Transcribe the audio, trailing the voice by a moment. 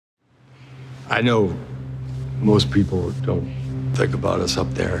I know most people don't think about us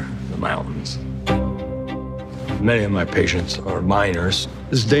up there in the mountains. Many of my patients are minors.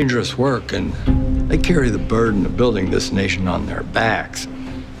 It's dangerous work, and they carry the burden of building this nation on their backs.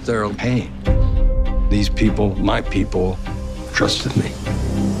 They're in pain. These people, my people, trusted me.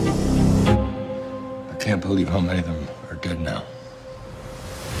 I can't believe how many of them are dead now.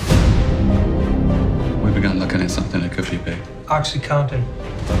 We've begun looking at something that could be big. OxyContin.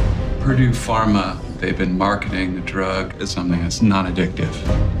 Purdue Pharma, they've been marketing the drug as something that's non-addictive,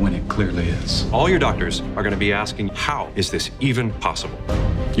 when it clearly is. All your doctors are going to be asking, how is this even possible?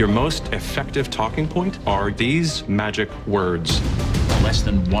 Your most effective talking point are these magic words. Less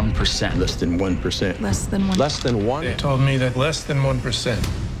than 1%. Less than 1%. Less than 1%. Less than 1. They told me that less than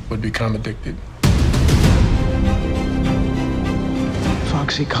 1% would become addicted. If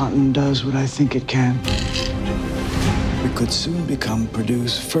OxyContin does what I think it can, it could soon become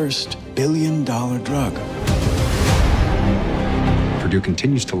Purdue's first billion-dollar drug. Purdue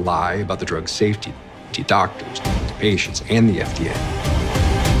continues to lie about the drug's safety to doctors, to patients, and the FDA.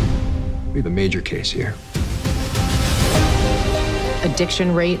 We have a major case here.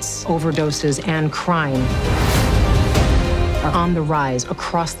 Addiction rates, overdoses, and crime are on the rise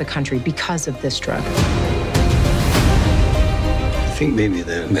across the country because of this drug. I think maybe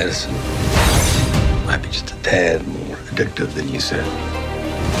the medicine might be just a tad more addictive than you said.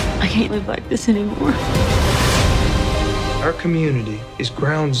 I can't live like this anymore. Our community is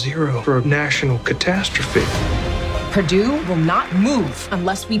ground zero for a national catastrophe. Purdue will not move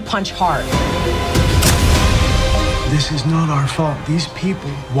unless we punch hard. This is not our fault. These people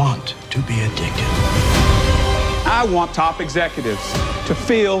want to be addicted. I want top executives to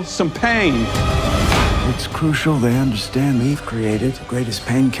feel some pain. It's crucial they understand we've created the greatest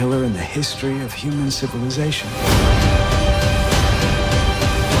painkiller in the history of human civilization.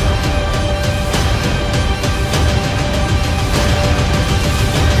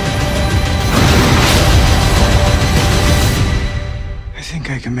 I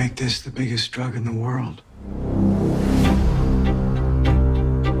think I can make this the biggest drug in the world.